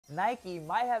Nike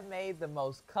might have made the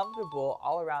most comfortable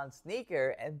all-around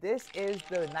sneaker, and this is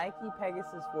the Nike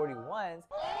Pegasus 41s.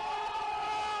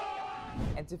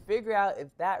 And to figure out if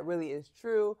that really is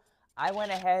true, I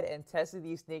went ahead and tested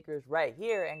these sneakers right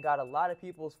here and got a lot of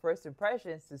people's first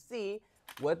impressions to see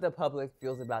what the public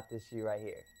feels about this shoe right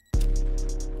here.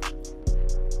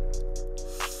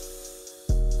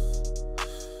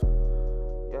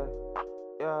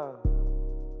 Yeah.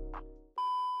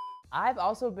 I've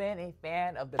also been a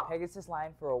fan of the Pegasus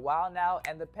line for a while now,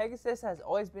 and the Pegasus has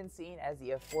always been seen as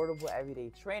the affordable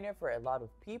everyday trainer for a lot of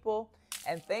people.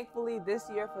 And thankfully this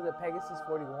year for the Pegasus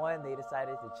 41, they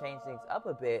decided to change things up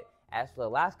a bit, as for the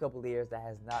last couple of years that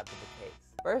has not been the case.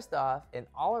 First off, an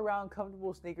all-around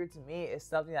comfortable sneaker to me is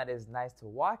something that is nice to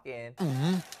walk in,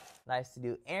 nice to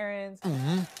do errands,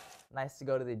 nice to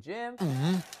go to the gym,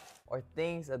 or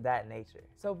things of that nature.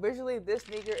 So visually, this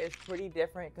sneaker is pretty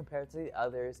different compared to the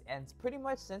others, and pretty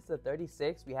much since the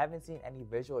 36, we haven't seen any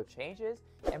visual changes,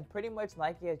 and pretty much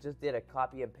Nike has just did a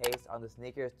copy and paste on the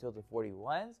sneakers to the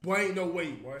 41s. Boy, ain't no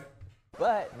way, boy.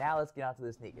 But now let's get on to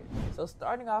the sneakers. So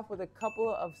starting off with a couple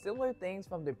of similar things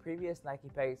from the previous Nike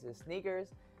Pegasus sneakers,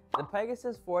 the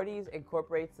Pegasus 40s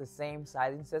incorporates the same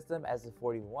sizing system as the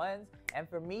 41s, and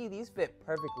for me, these fit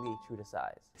perfectly true to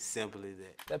size. Simple as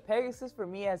that. The Pegasus for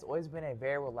me has always been a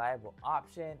very reliable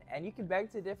option, and you can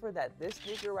beg to differ that this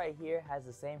sneaker right here has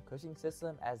the same cushioning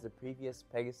system as the previous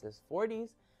Pegasus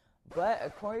 40s, but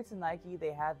according to Nike,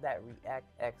 they have that React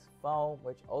X foam,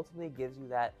 which ultimately gives you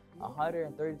that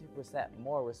 132%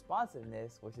 more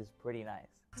responsiveness, which is pretty nice.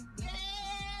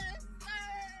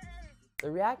 The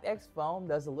React X foam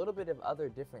does a little bit of other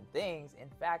different things. In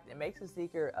fact, it makes the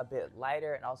sneaker a bit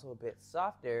lighter and also a bit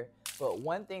softer, but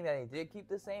one thing that they did keep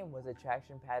the same was the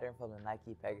traction pattern from the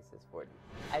Nike Pegasus 40.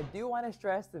 I do want to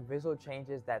stress the visual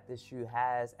changes that this shoe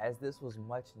has, as this was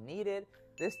much needed.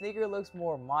 This sneaker looks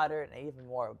more modern and even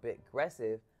more a bit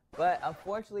aggressive, but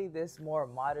unfortunately this more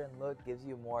modern look gives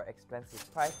you a more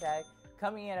expensive price tag,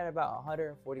 coming in at about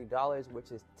 $140, which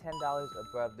is $10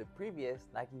 above the previous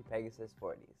Nike Pegasus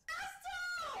 40s.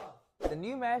 The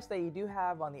new mesh that you do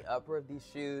have on the upper of these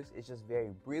shoes is just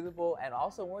very breathable, and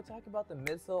also when we're talking about the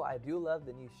midsole, I do love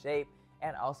the new shape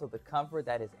and also the comfort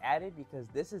that is added, because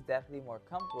this is definitely more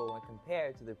comfortable when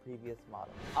compared to the previous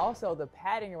model. Also, the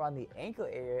padding around the ankle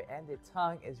area and the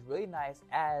tongue is really nice,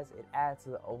 as it adds to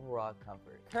the overall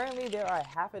comfort. Currently, there are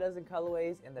half a dozen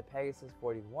colorways in the Pegasus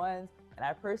 41s, and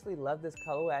I personally love this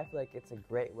colorway. I feel like it's a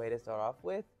great way to start off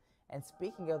with. And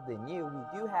speaking of the new,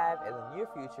 we do have in the near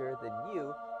future the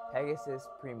new Pegasus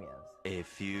Premiums. A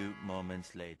few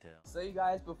moments later. So you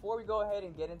guys, before we go ahead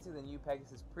and get into the new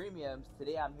Pegasus Premiums,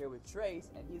 today I'm here with Trace,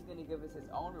 and he's going to give us his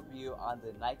own review on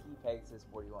the Nike Pegasus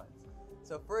 41s.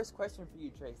 So first question for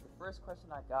you, Trace. The first question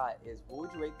I got is, what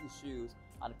would you rate these shoes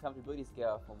on a comfortability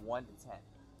scale from 1 to 10?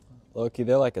 Low-key,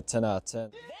 they're like a 10 out of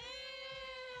 10.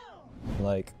 Damn!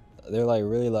 Like, they're like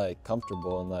really like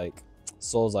comfortable, and like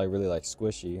soles like really like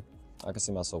squishy. I can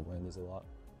see myself wearing these a lot.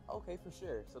 Okay, for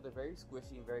sure. So they're very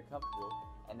squishy and very comfortable.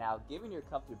 And now, given your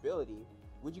comfortability,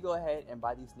 would you go ahead and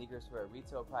buy these sneakers for a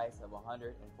retail price of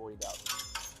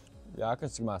 $140? Yeah, I can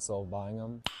see myself buying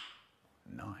them.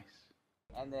 Nice.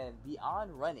 And then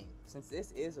beyond running, since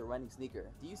this is a running sneaker,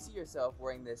 do you see yourself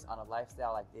wearing this on a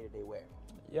lifestyle like day-to-day wear?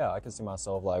 Yeah, I can see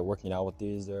myself like working out with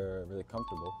these. They're really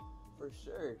comfortable. For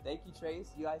sure. Thank you,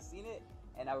 Trace. You guys seen it?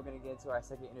 And now we're going to get into our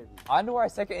second interview. On to our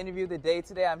second interview of the day.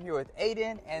 Today I'm here with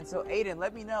Aiden. And so Aiden,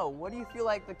 let me know, what do you feel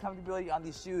like the comfortability on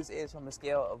these shoes is from a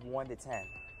scale of 1 to 10?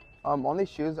 On these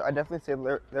shoes, I definitely say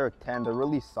they're a 10. They're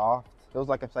really soft. Feels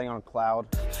like I'm standing on a cloud.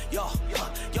 Yo.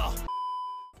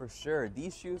 For sure.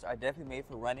 These shoes are definitely made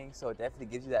for running, so it definitely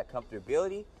gives you that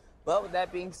comfortability. But with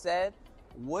that being said,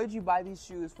 would you buy these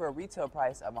shoes for a retail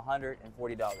price of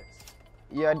 $140?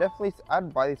 Yeah,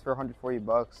 I'd buy these for 140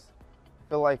 bucks.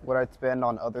 I feel like what I'd spend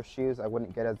on other shoes, I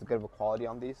wouldn't get as good of a quality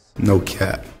on these. No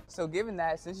cap. So given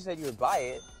that, since you said you would buy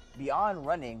it, beyond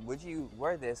running, would you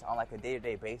wear this on like a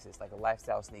day-to-day basis, like a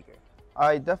lifestyle sneaker?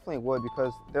 I definitely would,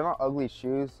 because they're not ugly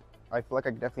shoes. I feel like I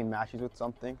could definitely match these with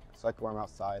something, so I could wear them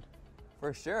outside.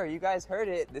 For sure, you guys heard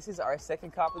it. This is our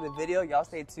second cop of the video. Y'all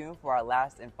stay tuned for our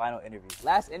last and final interview.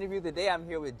 Last interview of the day, I'm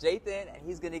here with Jathan, and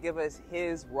he's gonna give us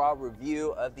his raw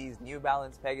review of these New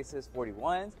Balance Pegasus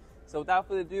 41s. So without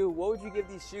further ado, what would you give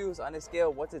these shoes on a scale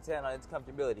of 1 to 10 on its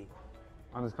comfortability?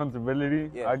 On its comfortability,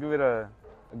 yeah. I'll give it a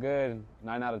good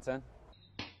 9 out of 10.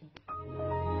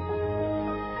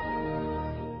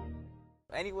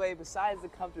 Anyway, besides the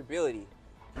comfortability,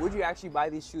 would you actually buy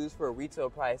these shoes for a retail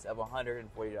price of $140?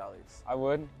 I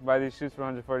would buy these shoes for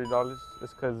 $140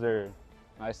 just because they're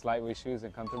nice lightweight shoes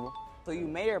and comfortable. So you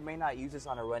may or may not use this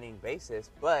on a running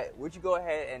basis, but would you go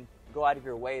ahead and go out of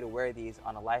your way to wear these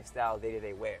on a lifestyle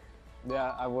day-to-day wear?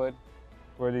 Yeah, I would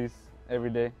wear these every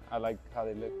day. I like how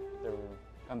they look. They're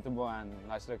comfortable and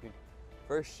nice looking.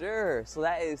 For sure. So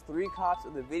that is 3 cops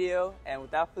of the video, and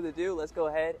without further ado, let's go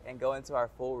ahead and go into our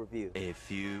full review. A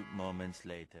few moments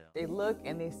later. They look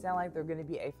and they sound like they're going to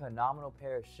be a phenomenal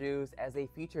pair of shoes, as they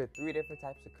feature 3 different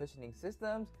types of cushioning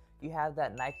systems. You have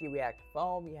that Nike React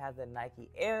foam, you have the Nike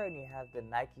Air, and you have the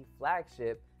Nike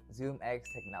flagship Zoom X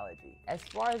technology. As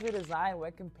far as the design,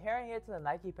 when comparing it to the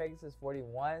Nike Pegasus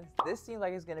 41s, this seems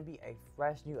like it's going to be a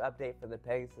fresh new update for the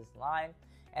Pegasus line.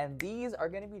 And these are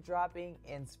going to be dropping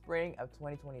in spring of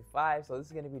 2025, so this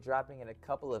is going to be dropping in a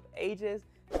couple of ages.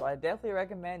 So I definitely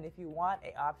recommend, if you want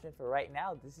an option for right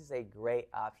now, this is a great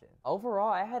option.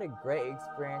 Overall, I had a great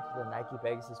experience with the Nike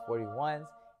Pegasus 41s,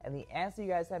 and the answer you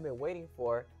guys have been waiting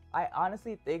for, I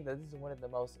honestly think that this is one of the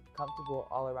most comfortable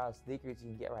all-around sneakers you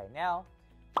can get right now.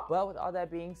 But with all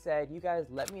that being said, you guys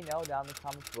let me know down in the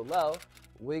comments below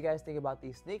what you guys think about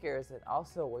these sneakers, and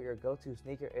also what your go-to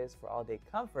sneaker is for all-day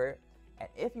comfort. And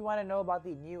if you want to know about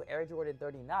the new Air Jordan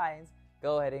 39s,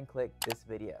 go ahead and click this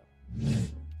video.